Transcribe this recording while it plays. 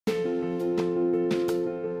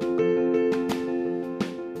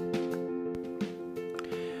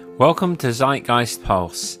Welcome to Zeitgeist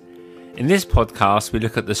Pulse. In this podcast, we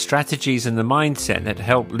look at the strategies and the mindset that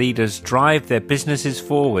help leaders drive their businesses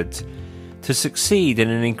forward to succeed in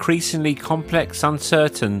an increasingly complex,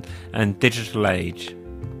 uncertain, and digital age.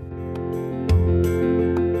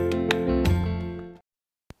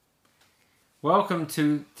 Welcome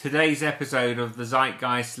to today's episode of the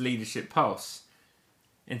Zeitgeist Leadership Pulse.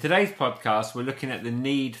 In today's podcast, we're looking at the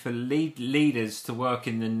need for leaders to work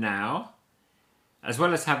in the now, as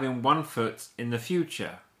well as having one foot in the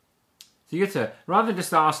future. So Jutta, rather than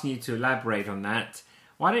just asking you to elaborate on that,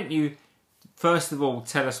 why don't you first of all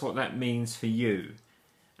tell us what that means for you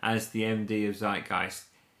as the MD of Zeitgeist?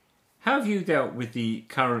 How have you dealt with the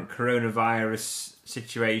current coronavirus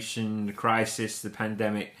situation, the crisis, the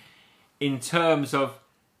pandemic, in terms of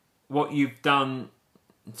what you've done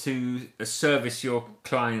to service your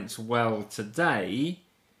clients well today,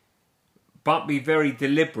 but be very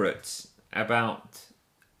deliberate about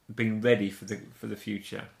being ready for the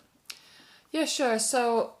future? Yeah, sure.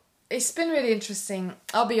 So it's been really interesting.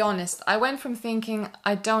 I'll be honest. I went from thinking,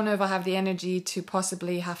 I don't know if I have the energy to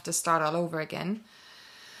possibly have to start all over again.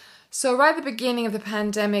 So right at the beginning of the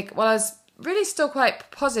pandemic, while I was really still quite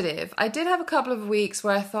positive, I did have a couple of weeks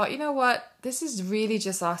where I thought, you know what, this is really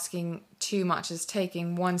just asking too much. It's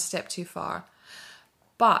taking one step too far.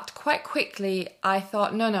 But quite quickly, I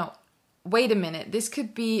thought, no, wait a minute, this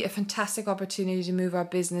could be a fantastic opportunity to move our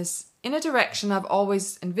business in a direction I've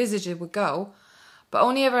always envisaged it would go, but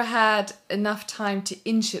only ever had enough time to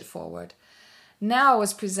inch it forward. Now I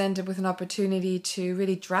was presented with an opportunity to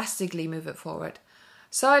really drastically move it forward.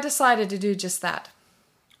 So I decided to do just that.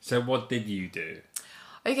 So what did you do?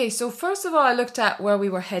 Okay, so first of all, I looked at where we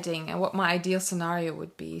were heading and what my ideal scenario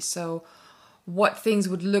would be. So what things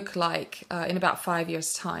would look like in about 5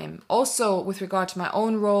 years' time. Also with regard to my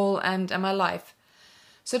own role and my life.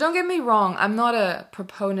 So don't get me wrong, I'm not a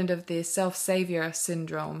proponent of the self-savior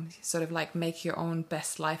syndrome, sort of like make your own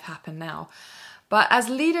best life happen now. But as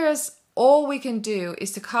leaders, all we can do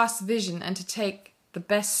is to cast vision and to take the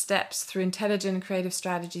best steps through intelligent and creative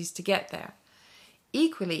strategies to get there.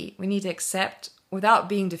 Equally, we need to accept, without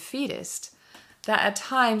being defeatist, that at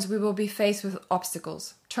times we will be faced with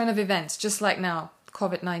obstacles, turn of events, just like now,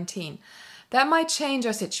 COVID-19, that might change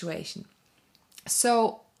our situation.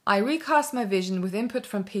 So I recast my vision with input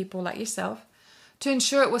from people like yourself to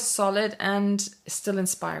ensure it was solid and still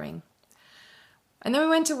inspiring. And then we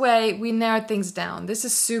went away, we narrowed things down. This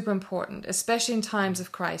is super important, especially in times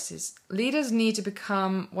of crisis. Leaders need to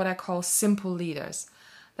become what I call simple leaders.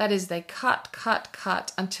 That is, they cut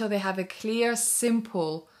until they have a clear,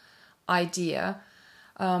 simple idea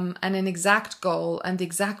and an exact goal and the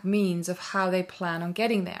exact means of how they plan on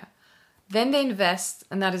getting there. Then they invest,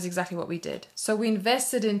 and that is exactly what we did. So we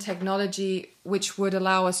invested in technology which would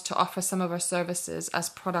allow us to offer some of our services as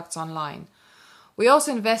products online. We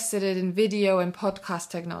also invested in video and podcast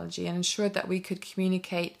technology and ensured that we could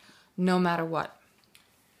communicate no matter what.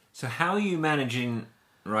 So how are you managing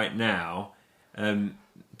right now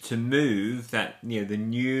to move that, the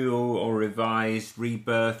new or revised,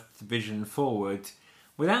 rebirthed vision forward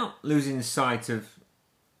without losing sight of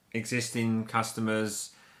existing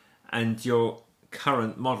customers and your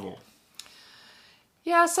current model?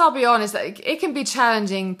 Yes, I'll be honest, it can be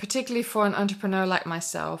challenging, particularly for an entrepreneur like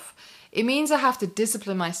myself. It means I have to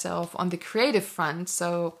discipline myself on the creative front,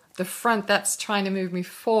 so the front that's trying to move me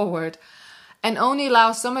forward, and only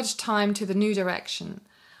allow so much time to the new direction,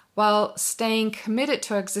 while staying committed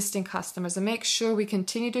to our existing customers and make sure we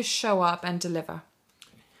continue to show up and deliver.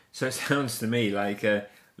 So it sounds to me like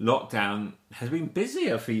lockdown has been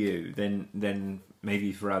busier for you than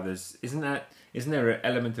maybe for others. Isn't there an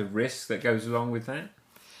element of risk that goes along with that?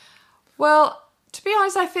 Well, to be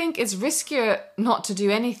honest, I think it's riskier not to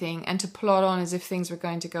do anything and to plod on as if things were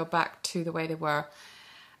going to go back to the way they were.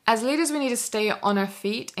 As leaders, we need to stay on our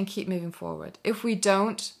feet and keep moving forward. If we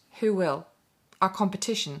don't, who will? Our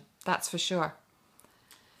competition, that's for sure.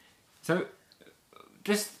 So,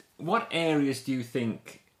 just what areas do you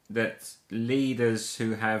think that leaders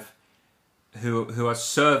who are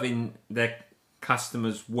serving their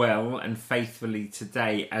customers well and faithfully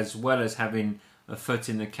today, as well as having a foot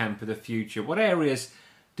in the camp of the future, what areas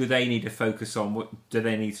do they need to focus on? What do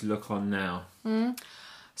they need to look on now?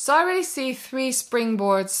 So I really see 3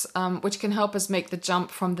 springboards which can help us make the jump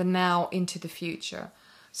from the now into the future.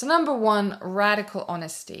 So number 1, radical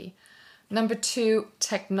honesty. Number 2,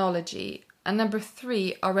 technology. And number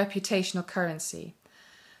 3, our reputational currency.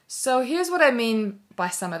 So here's what I mean by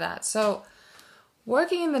some of that. So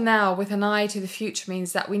working in the now with an eye to the future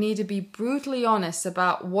means that we need to be brutally honest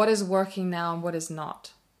about what is working now and what is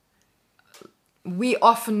not. we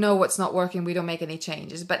often know what's not working. We don't make any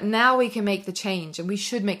changes. But now we can make the change, and we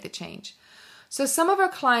should make the change. So some of our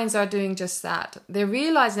clients are doing just that. They're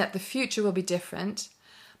realizing that the future will be different,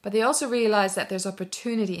 but they also realize that there's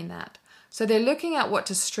opportunity in that. So they're looking at what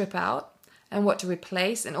to strip out and what to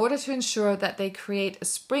replace in order to ensure that they create a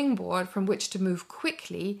springboard from which to move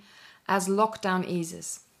quickly as lockdown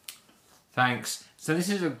eases. Thanks. So this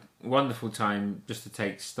is a wonderful time just to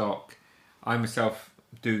take stock. I myself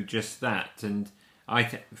do just that, and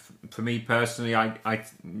for me personally, I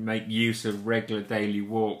make use of regular daily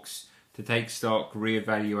walks to take stock,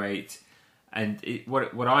 reevaluate, and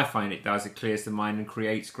what I find it does, it clears the mind and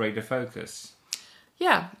creates greater focus.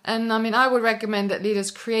 Yeah, and I mean, I would recommend that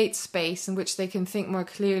leaders create space in which they can think more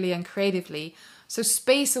clearly and creatively. So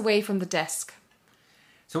space away from the desk.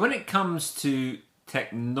 So when it comes to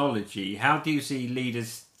technology, how do you see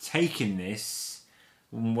leaders taking this?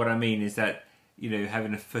 And what I mean is that,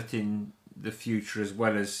 having a foot in the future as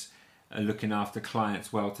well as looking after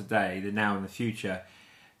clients well today, the now and the future.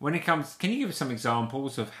 When it comes, can you give us some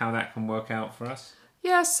examples of how that can work out for us?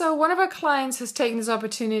 Yeah, so one of our clients has taken this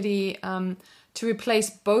opportunity to replace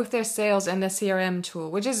both their sales and their CRM tool,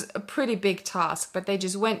 which is a pretty big task, but they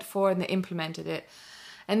just went for it and they implemented it.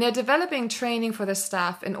 And they're developing training for their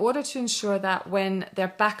staff in order to ensure that when they're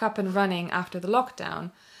back up and running after the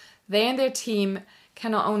lockdown, they and their team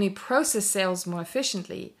can not only process sales more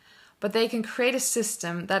efficiently, but they can create a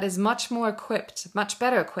system that is much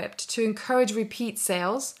better equipped to encourage repeat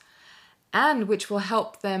sales and which will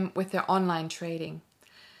help them with their online trading.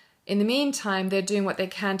 In the meantime, they're doing what they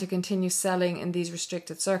can to continue selling in these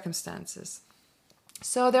restricted circumstances.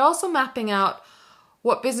 So they're also mapping out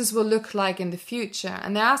what business will look like in the future,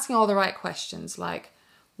 and they're asking all the right questions like,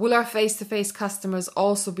 will our face-to-face customers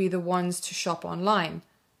also be the ones to shop online?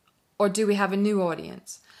 Or do we have a new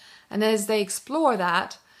audience? And as they explore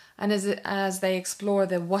that, and as they explore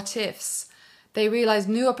the what ifs, they realize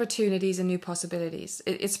new opportunities and new possibilities.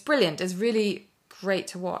 It's brilliant. It's really great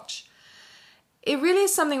to watch. It really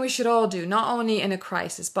is something we should all do, not only in a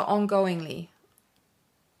crisis, but ongoingly.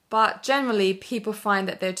 But generally, people find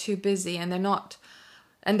that they're too busy and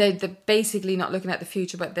they're basically not looking at the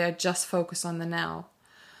future, but they're just focused on the now.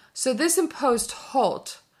 So this imposed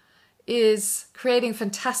halt is creating a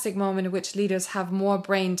fantastic moment in which leaders have more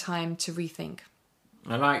brain time to rethink.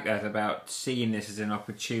 I like that about seeing this as an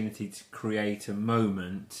opportunity to create a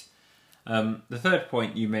moment. The third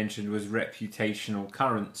point you mentioned was reputational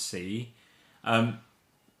currency. Are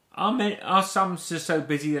some just so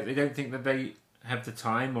busy that they don't think that they have the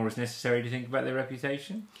time or is necessary to think about their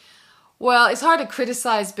reputation? Well, it's hard to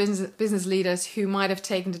criticize business leaders who might have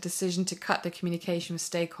taken the decision to cut their communication with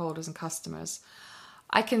stakeholders and customers.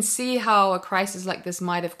 I can see how a crisis like this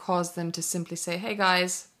might have caused them to simply say, hey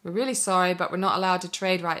guys, we're really sorry, but we're not allowed to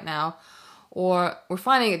trade right now. Or we're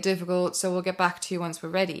finding it difficult, so we'll get back to you once we're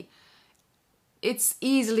ready. It's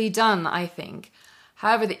easily done, I think.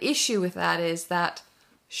 However, the issue with that is that,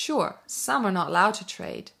 sure, some are not allowed to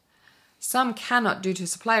trade. Some cannot due to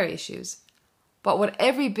supplier issues. But what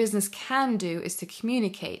every business can do is to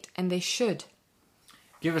communicate, and they should.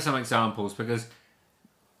 Give us some examples, because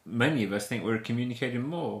many of us think we're communicating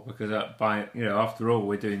more because after all,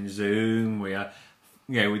 we're doing Zoom, we're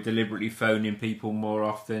deliberately phoning people more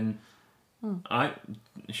often.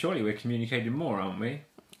 Surely we're communicating more, aren't we?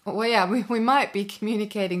 Well, yeah, we might be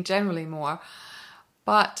communicating generally more,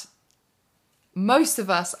 but most of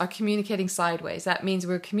us are communicating sideways. That means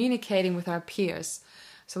we're communicating with our peers.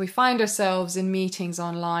 So we find ourselves in meetings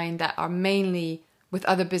online that are mainly with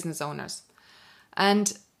other business owners.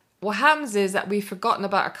 And what happens is that we've forgotten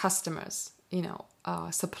about our customers,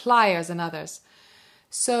 suppliers and others.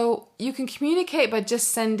 So you can communicate by just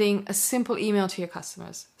sending a simple email to your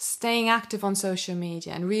customers, staying active on social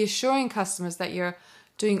media and reassuring customers that you're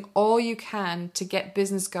doing all you can to get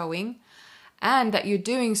business going and that you're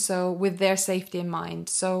doing so with their safety in mind.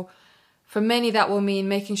 So for many, that will mean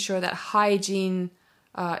making sure that hygiene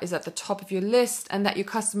is at the top of your list and that your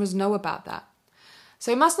customers know about that.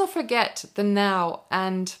 So you must not forget the now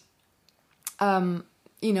and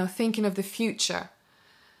thinking of the future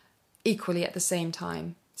equally at the same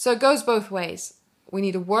time. So it goes both ways. We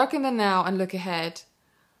need to work in the now and look ahead,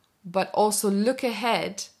 but also look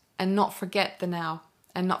ahead and not forget the now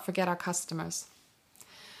and not forget our customers.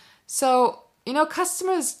 So,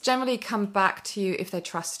 customers generally come back to you if they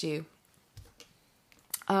trust you.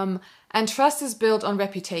 And trust is built on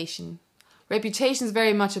reputation. Reputation is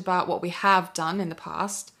very much about what we have done in the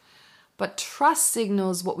past, but trust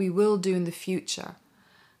signals what we will do in the future.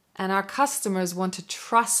 And our customers want to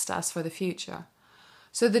trust us for the future.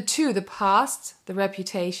 So the past, the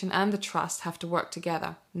reputation, and the trust have to work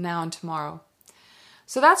together, now and tomorrow.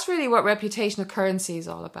 So that's really what reputational currency is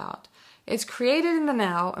all about. It's created in the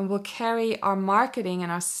now and will carry our marketing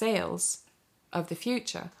and our sales of the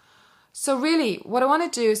future. So really, what I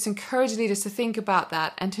want to do is encourage leaders to think about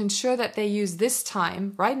that and to ensure that they use this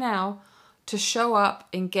time, right now, to show up,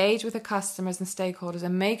 engage with the customers and stakeholders,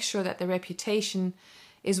 and make sure that their reputation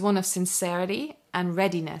is one of sincerity and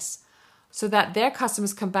readiness, so that their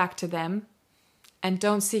customers come back to them and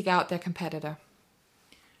don't seek out their competitor.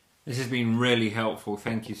 This has been really helpful.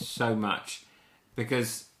 Thank you so much,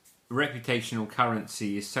 because reputational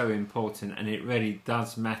currency is so important, and it really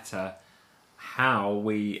does matter how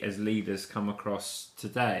we as leaders come across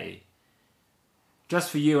today.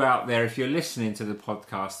 Just for you out there, if you're listening to the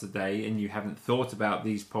podcast today and you haven't thought about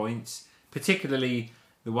these points, particularly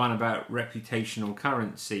the one about reputational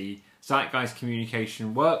currency, Zeitgeist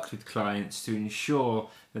Communication works with clients to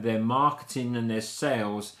ensure that their marketing and their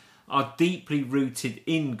sales are deeply rooted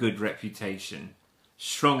in good reputation,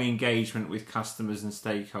 strong engagement with customers and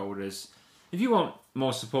stakeholders. If you want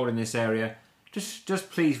more support in this area,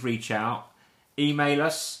 just please reach out. Email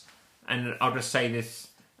us, and I'll just say this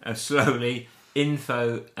slowly,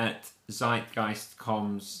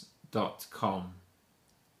 info@zeitgeistcomms.com.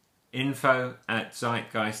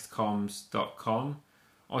 info@zeitgeistcomms.com,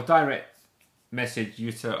 or direct message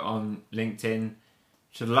Jutta on LinkedIn.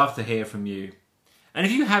 Should love to hear from you. And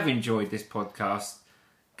if you have enjoyed this podcast,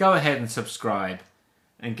 go ahead and subscribe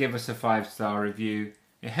and give us a 5-star review.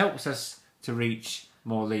 It helps us to reach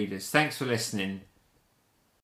more leaders. Thanks for listening.